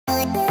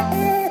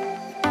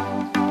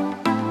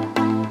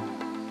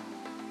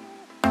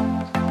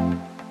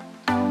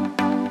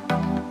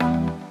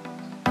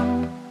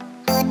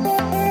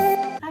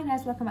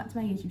back to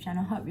my YouTube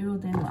channel. Hope you're all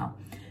doing well.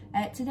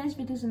 Today's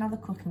video is another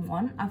cooking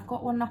one. I've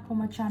got one up on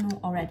my channel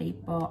already,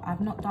 but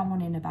I've not done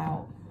one in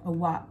about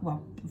a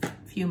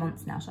few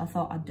months now, so I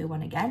thought I'd do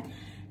one again.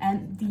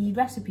 The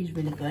recipe is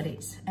really good.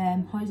 It's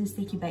Hoisin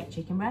sticky baked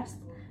chicken breast,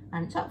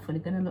 and it's hopefully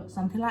going to look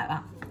something like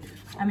that.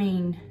 I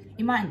mean,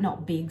 it might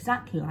not be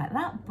exactly like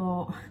that,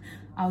 but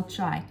I'll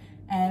try.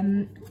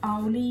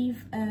 I'll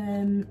leave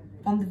on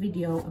the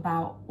video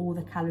about all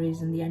the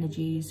calories and the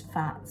energies,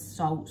 fats,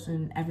 salts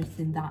and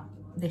everything that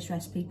this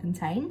recipe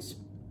contains.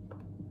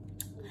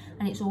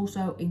 And it's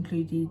also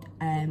included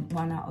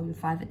 1 out of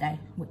 5 a day,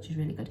 which is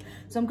really good.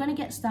 So I'm going to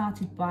get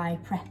started by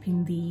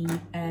prepping the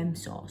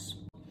sauce.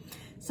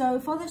 So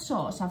for the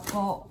sauce, I've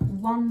got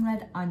 1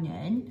 red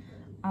onion.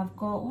 I've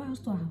got, what else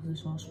do I have for the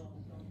sauce?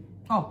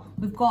 Oh,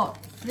 we've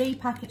got 3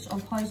 packets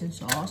of hoisin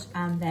sauce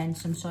and then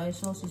some soy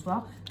sauce as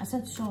well. I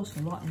said sauce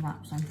a lot in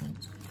that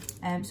sentence.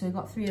 So we've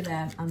got 3 of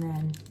them and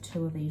then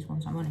 2 of these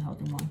ones. I'm only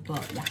holding 1,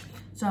 but yeah.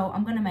 So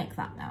I'm going to make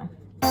that now.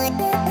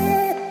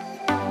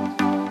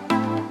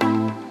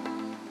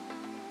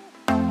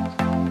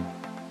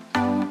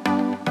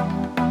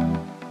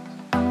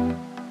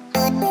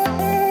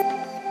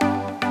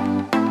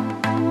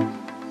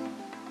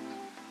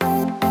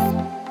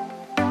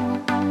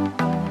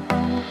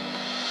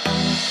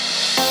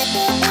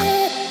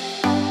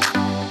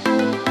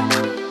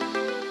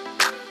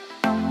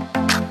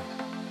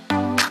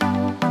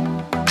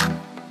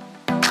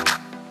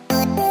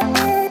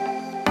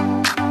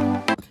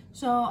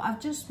 So I've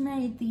just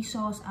made the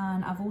sauce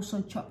and I've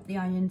also chopped the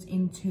onions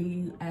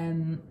into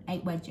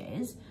 8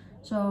 wedges.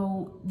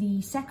 So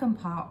the second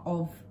part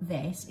of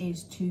this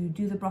is to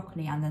do the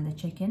broccoli and then the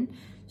chicken.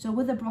 So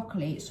with the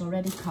broccoli, it's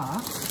already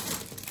cut,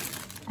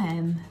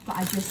 but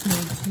I just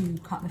need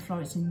to cut the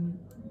florets in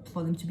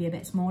for them to be a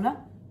bit smaller.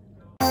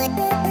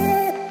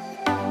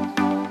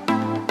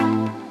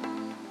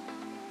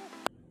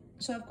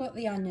 So I've got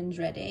the onions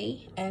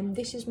ready.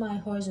 This is my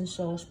hoisin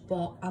sauce,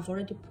 but I've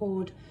already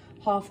poured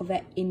half of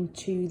it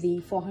into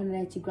the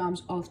 480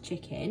 grams of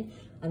chicken,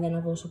 and then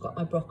I've also got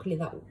my broccoli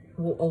that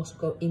will also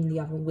go in the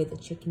oven with the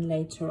chicken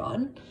later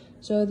on.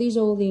 So these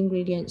are all the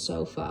ingredients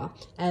so far.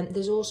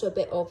 There's also a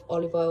bit of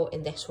olive oil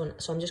in this one,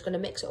 so I'm just going to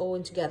mix it all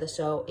in together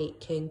so it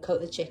can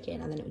coat the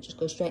chicken, and then it will just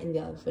go straight in the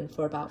oven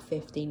for about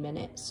 15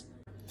 minutes.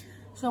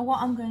 So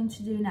what I'm going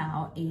to do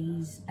now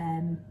is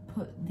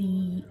put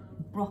the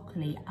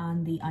broccoli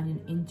and the onion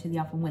into the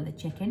oven with the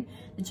chicken.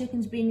 The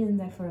chicken's been in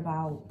there for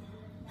about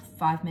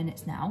 5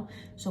 minutes now,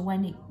 so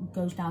when it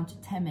goes down to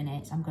 10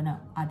 minutes I'm going to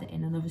add it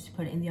in and obviously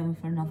put it in the oven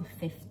for another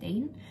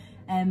 15.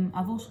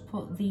 I've also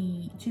put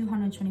the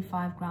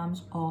 225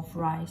 grams of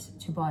rice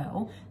to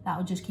boil. That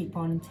will just keep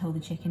boiling until the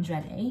chicken's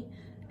ready,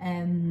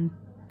 and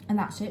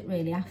that's it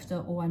really.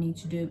 After, all I need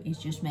to do is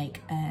just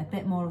make a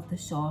bit more of the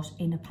sauce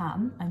in a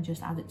pan and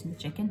just add it to the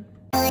chicken.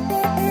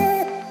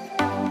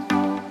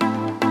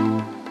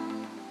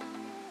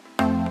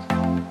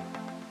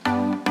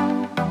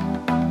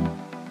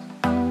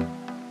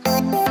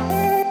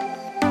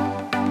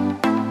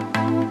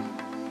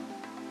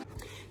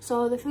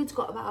 So the food's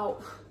got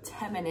about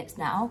 10 minutes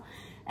now.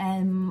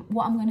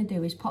 What I'm going to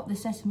do is pop the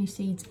sesame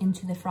seeds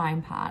into the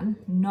frying pan,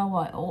 no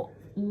oil.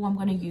 All I'm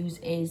going to use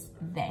is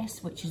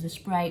this, which is the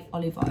spray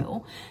olive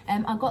oil.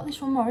 I got this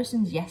from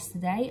Morrison's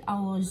yesterday. I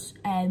was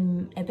I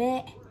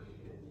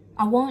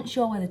wasn't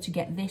sure whether to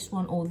get this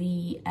one or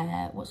the,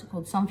 what's it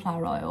called,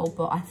 sunflower oil,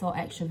 but I thought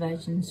extra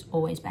virgin's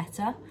always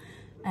better.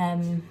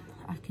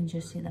 I can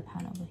just see the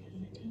pan over here.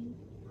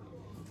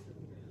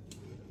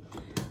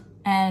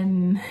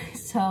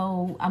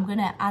 So I'm going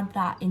to add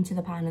that into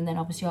the pan, and then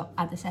obviously I'll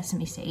add the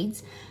sesame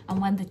seeds,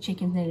 and when the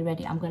chicken's nearly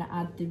ready I'm going to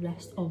add the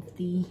rest of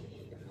the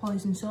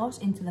hoisin sauce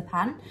into the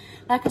pan.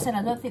 Like I said,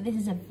 I don't think this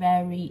is a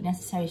very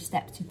necessary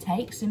step to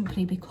take,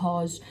 simply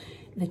because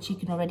the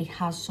chicken already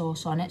has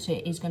sauce on it, so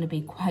it is going to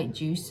be quite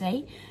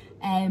juicy.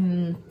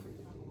 The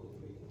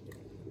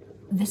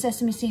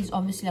sesame seeds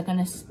obviously are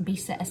going to be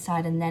set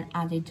aside and then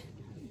added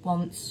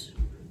once.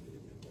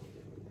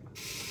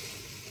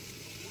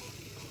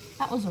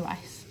 That was the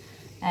rice.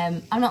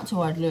 I'm not too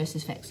worried, Lewis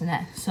is fixing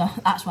it, so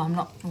that's why I'm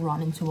not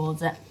running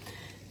towards it.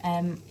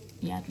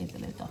 Yeah, I'd leave the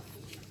lid off.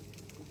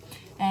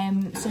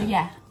 So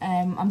yeah,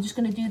 I'm just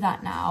going to do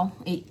that now.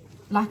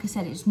 Like I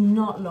said, it's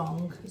not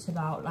long. It's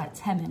about like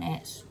 10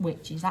 minutes,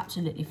 which is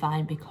absolutely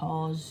fine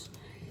because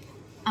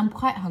I'm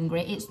quite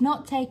hungry. It's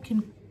not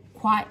taken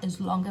quite as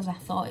long as I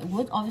thought it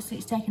would. Obviously,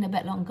 it's taken a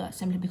bit longer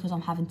simply because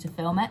I'm having to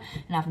film it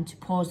and having to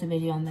pause the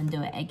video and then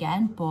do it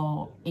again,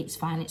 but it's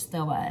fine, it's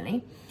still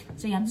early.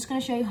 So yeah, I'm just going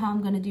to show you how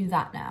I'm going to do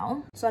that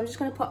now. So I'm just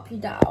going to pop you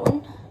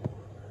down.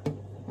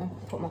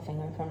 Put my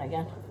finger in front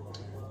again.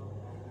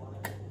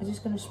 I'm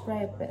just going to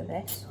spray a bit of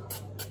this.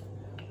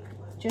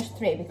 Just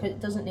 3 because it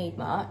doesn't need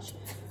much.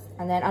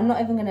 And then I'm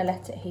not even going to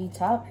let it heat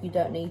up. You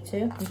don't need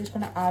to. I'm just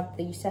going to add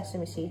the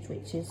sesame seeds,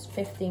 which is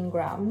 15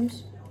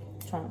 grams.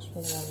 Try not to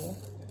spill it over.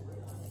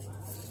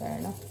 Fair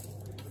enough.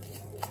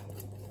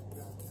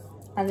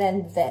 And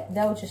then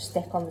they'll just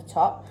stick on the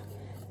top.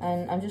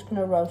 And I'm just going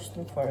to roast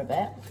them for a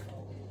bit.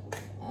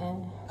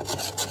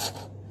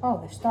 Oh,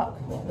 they're stuck.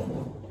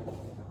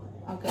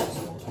 I'll get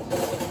some.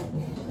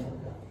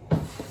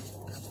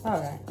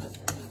 Alright.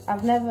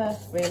 I've never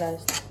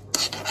realised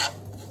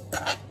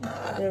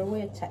they're a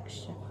weird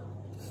texture.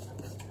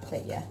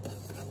 But yeah.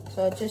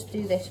 So I'll just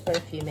do this for a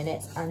few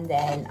minutes and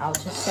then I'll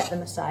just set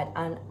them aside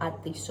and add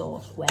the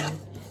sauce when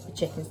the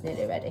chicken's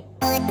nearly ready.